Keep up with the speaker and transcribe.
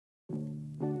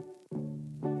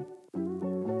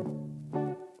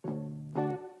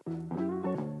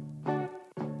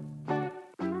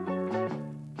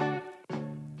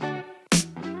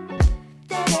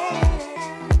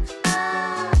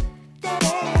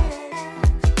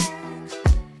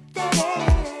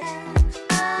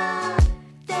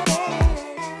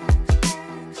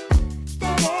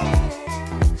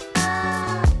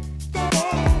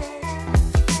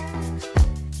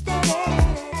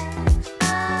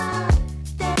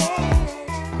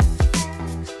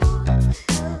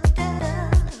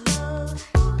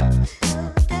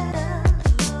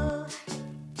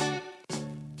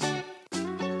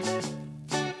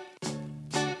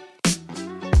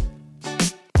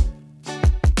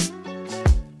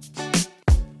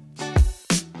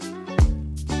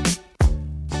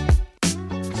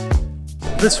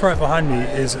This right behind me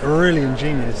is really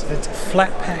ingenious. It's a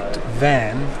flat packed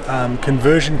van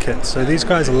conversion kit. So these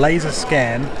guys laser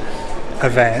scan a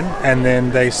van and then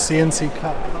they CNC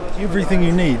cut everything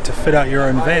you need to fit out your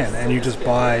own van, and you just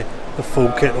buy the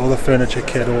full kit or the furniture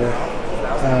kit or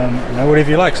you know, whatever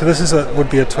you like. So this is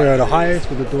would be a Toyota Hiace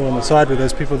with a door on the side where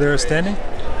those people there are standing.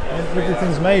 And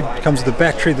everything's made. It comes with the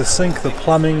battery, the sink, the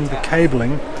plumbing, the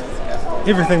cabling,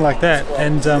 everything like that.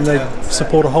 And they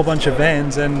support a whole bunch of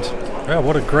vans, and wow,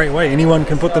 what a great way. Anyone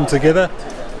can put them together.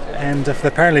 And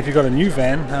apparently if you've got a new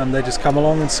van, they just come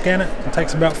along and scan it. It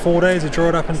takes about 4 days to draw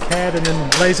it up in CAD and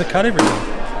then laser cut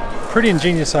everything. Pretty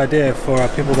ingenious idea for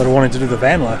people that are wanting to do the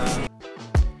van life.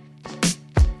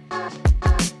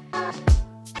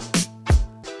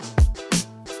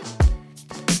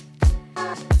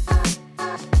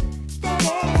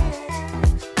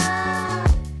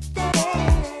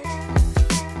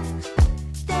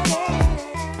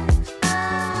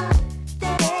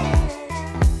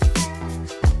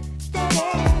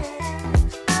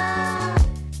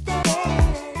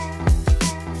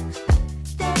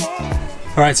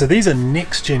 Alright, so these are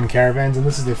NextGen caravans, and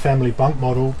this is their family bunk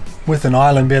model with an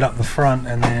island bed up the front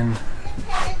and then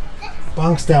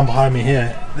bunks down behind me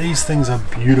here. These things are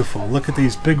beautiful. Look at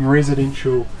these big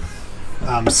residential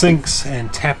sinks and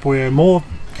tapware. More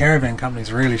caravan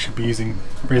companies really should be using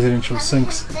residential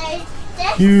sinks.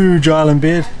 Huge island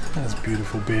bed. That's a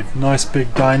beautiful bed. Nice big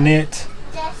dinette.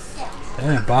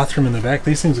 Yeah, bathroom in the back.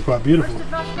 These things are quite beautiful.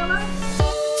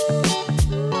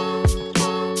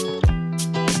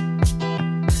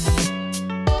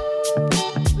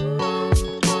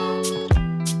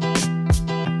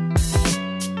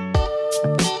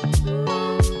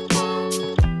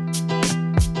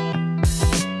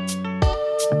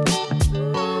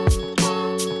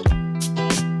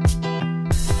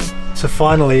 So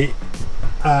finally,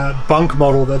 a bunk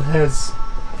model that has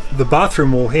the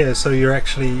bathroom wall here, so you're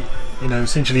actually, you know,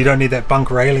 essentially you don't need that bunk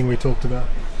railing we talked about.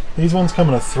 These ones come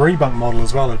in a 3-bunk model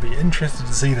as well. I'd be interested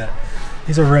to see that.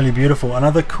 These are really beautiful.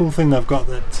 Another cool thing they've got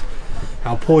that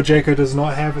our poor Jayco does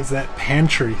not have is that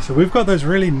pantry. So we've got those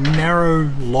really narrow,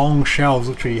 long shelves,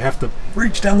 literally you have to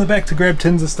reach down the back to grab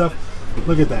tins of stuff.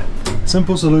 Look at that.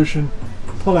 Simple solution,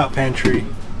 pull out pantry,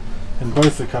 and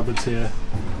both the cupboards here.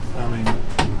 I mean,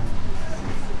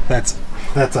 that's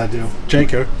ideal.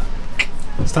 Jayco,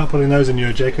 start putting those in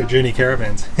your Jayco Journey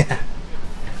caravans.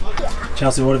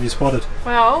 Chelsea, what have you spotted?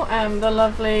 Well, the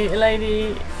lovely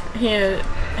lady here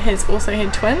has also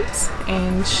had twins,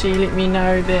 and she let me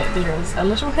know that there is a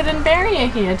little hidden barrier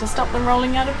here to stop them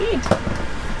rolling out of bed,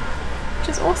 which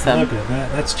is awesome. Look at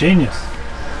that, that's genius.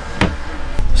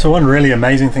 So one really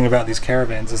amazing thing about these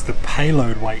caravans is the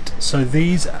payload weight. So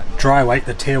these dry weight,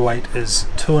 the tear weight, is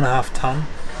 2.5 ton.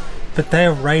 But they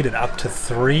are rated up to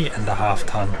 3.5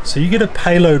 ton. So you get a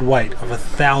payload weight of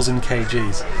 1,000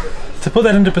 kgs. To put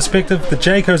that into perspective, the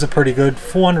Jaycos are pretty good,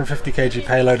 450 kg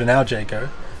payload in our Jayco.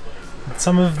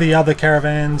 Some of the other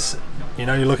caravans, you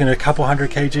know, you're looking at a couple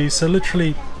hundred kgs, so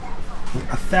literally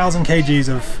 1,000 kgs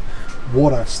of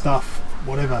water, stuff,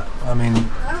 whatever. I mean,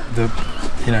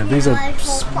 you know, these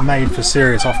are made for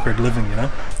serious off-grid living, you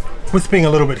know. With being a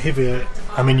little bit heavier,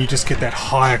 I mean, you just get that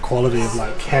higher quality of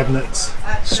like cabinets,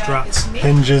 struts,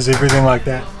 hinges, everything like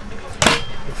that.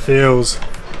 It feels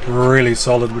really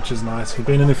solid, which is nice. We've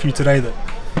been in a few today that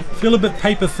feel a bit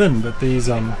paper thin, but these,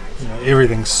 you know,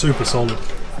 everything's super solid.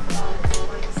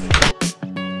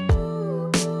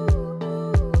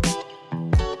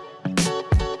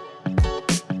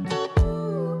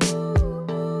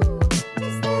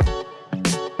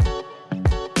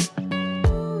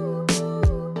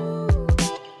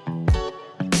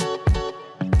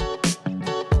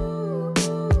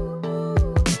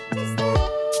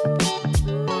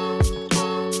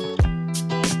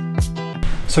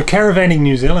 So Caravanning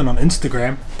New Zealand on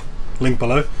Instagram, link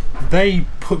below, they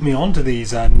put me onto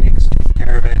these NextGen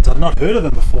caravans. I'd not heard of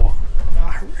them before.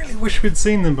 I really wish we'd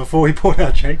seen them before we bought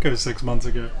our Jayco 6 months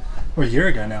ago, or a year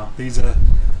ago now. These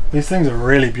things are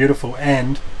really beautiful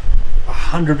and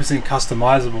 100%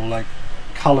 customizable, like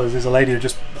colors. There's a lady who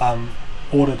just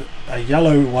ordered a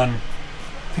yellow one,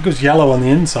 I think it was yellow on the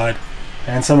inside,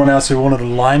 and someone else who wanted a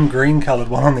lime green colored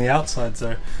one on the outside.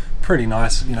 So pretty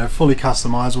nice, you know, fully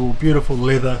customizable, beautiful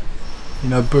leather, you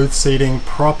know, booth seating,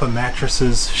 proper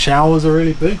mattresses. Showers are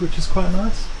really big, which is quite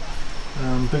nice.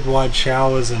 Big wide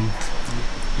showers and,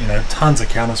 you know, tons of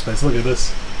counter space. Look at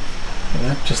this, you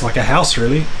know, just like a house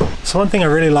really. So one thing I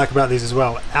really like about these as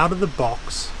well, out of the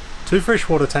box, 2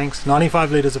 freshwater tanks,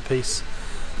 95 litres a piece,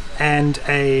 and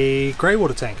a grey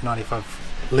water tank,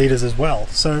 95 litres as well.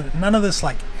 So none of this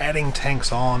like adding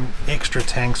tanks on, extra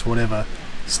tanks, whatever.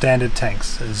 standard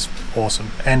tanks is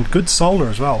awesome, and good solar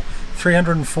as well.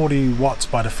 340 watts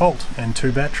by default and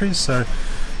 2 batteries, so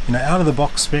you know, out of the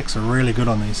box specs are really good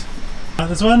on these.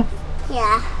 This one?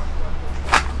 Yeah.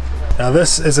 Now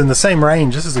this is in the same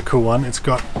range. This is a cool one. It's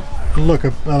got, look,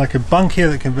 like a bunk here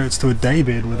that converts to a day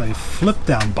bed with a flip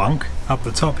down bunk up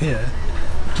the top here,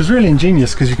 which is really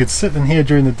ingenious because you could sit in here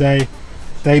during the day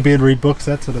bed, read books,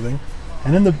 that sort of thing.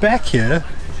 And in the back here,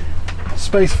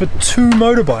 space for 2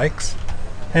 motorbikes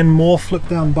and more flip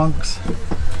down bunks.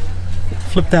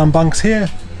 Flip down bunks here,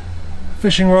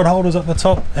 fishing rod holders up the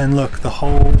top, and look, the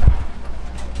whole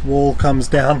wall comes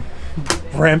down,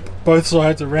 ramp both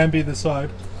sides, a ramp either side,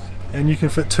 and you can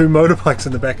fit 2 motorbikes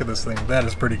in the back of this thing. That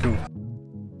is pretty cool.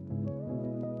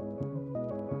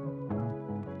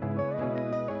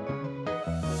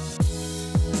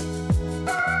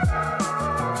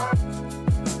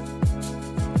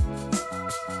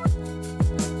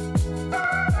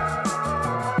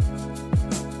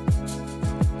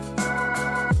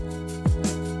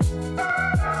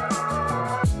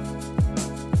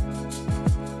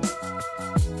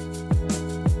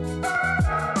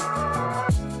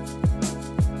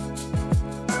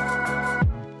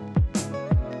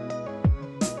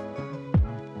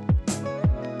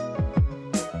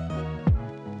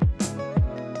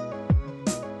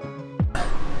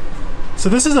 So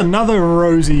this is another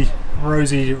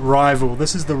Rosy rival.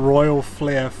 This is the Royal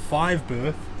Flair 5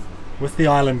 berth with the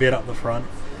island bed up the front.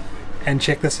 And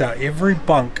check this out, every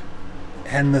bunk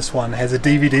and this one has a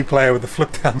DVD player with a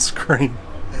flip down screen.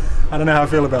 I don't know how I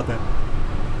feel about that.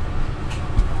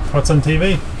 What's on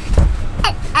TV?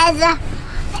 As a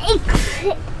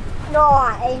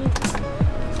drawing.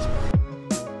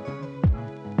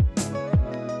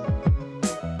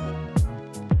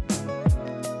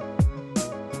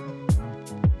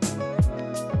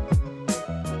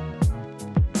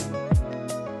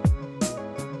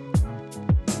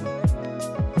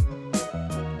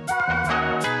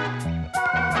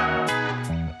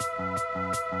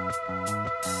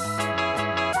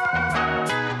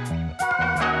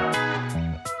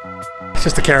 It's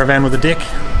just a caravan with a deck.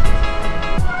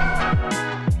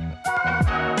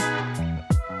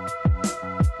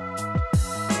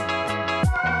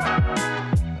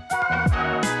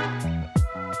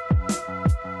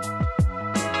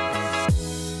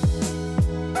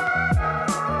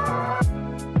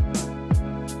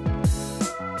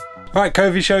 Alright,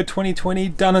 Covi Show 2020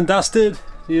 done and dusted.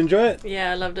 Did you enjoy it?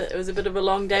 Yeah, I loved it. It was a bit of a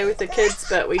long day with the kids,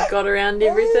 but we got around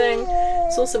everything.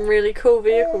 Saw some really cool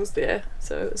vehicles there,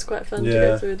 so it was quite fun to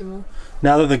go through them all.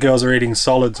 Now that the girls are eating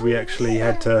solids, we actually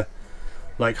had to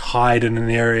like hide in an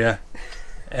area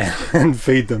and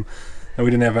feed them. And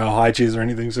we didn't have our high chairs or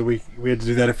anything, so we had to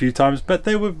do that a few times. But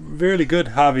they were really good.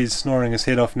 Harvey's snoring his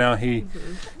head off now. He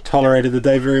tolerated the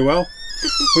day very well.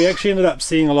 We actually ended up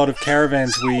seeing a lot of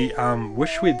caravans we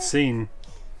wish we'd seen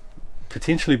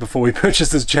potentially before we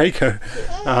purchased this Jayco.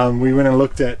 We went and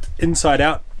looked at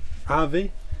InsideOut RV,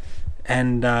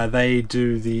 and they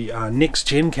do the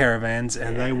NextGen caravans,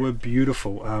 and they were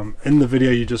beautiful. In the video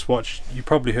you just watched, you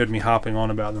probably heard me harping on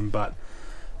about them, but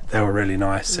they were really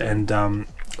nice. And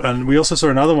we also saw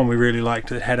another one we really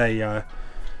liked. It had a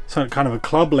kind of a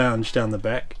club lounge down the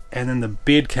back, and then the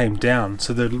bed came down,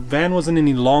 so the van wasn't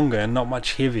any longer and not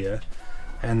much heavier,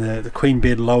 and the queen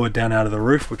bed lowered down out of the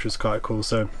roof, which was quite cool.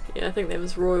 So yeah, I think that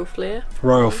was Royal Flair.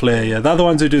 Royal Flair, yeah. They're the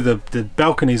ones who do the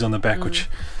balconies on the back, which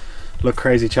look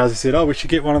crazy. Chelsea said, oh, we should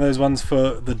get one of those ones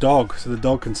for the dog, so the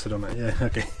dog can sit on it. Yeah,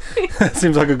 okay.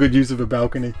 Seems like a good use of a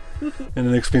balcony in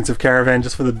an expensive caravan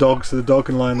just for the dog, so the dog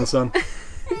can lie in the sun.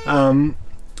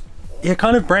 Yeah,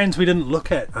 kind of brands we didn't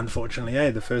look at,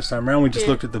 unfortunately, the first time around. We just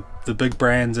looked at the big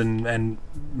brands and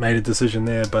made a decision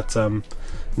there. But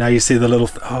now you see the little,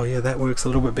 oh yeah, that works a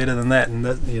little bit better than that, and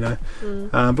that, you know.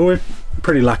 But we're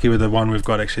pretty lucky with the one we've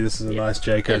got, actually. This is a nice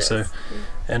Jayco, so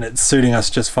and it's suiting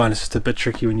us just fine. It's just a bit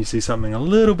tricky when you see something a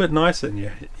little bit nicer, and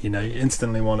you know, you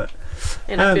instantly want it.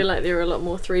 And I feel like there are a lot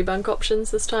more 3-bunk options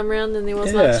this time around than there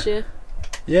was last year.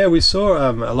 Yeah, we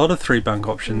saw a lot of 3-bunk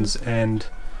options, and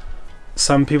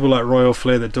some people like Royal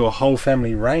Flair that do a whole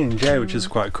family range, which is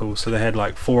quite cool. So they had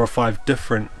like 4 or 5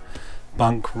 different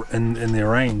bunk in their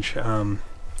range,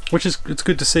 which is, it's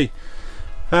good to see.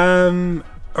 Alright,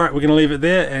 we're going to leave it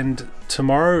there, and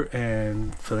tomorrow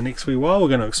and for the next wee while we're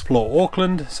going to explore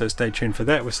Auckland, so stay tuned for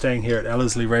that. We're staying here at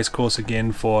Ellerslie Racecourse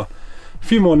again for a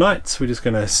few more nights. We're just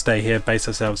going to stay here, base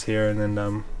ourselves here, and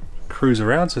then cruise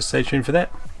around, so stay tuned for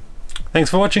that. Thanks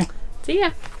for watching. See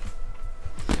ya.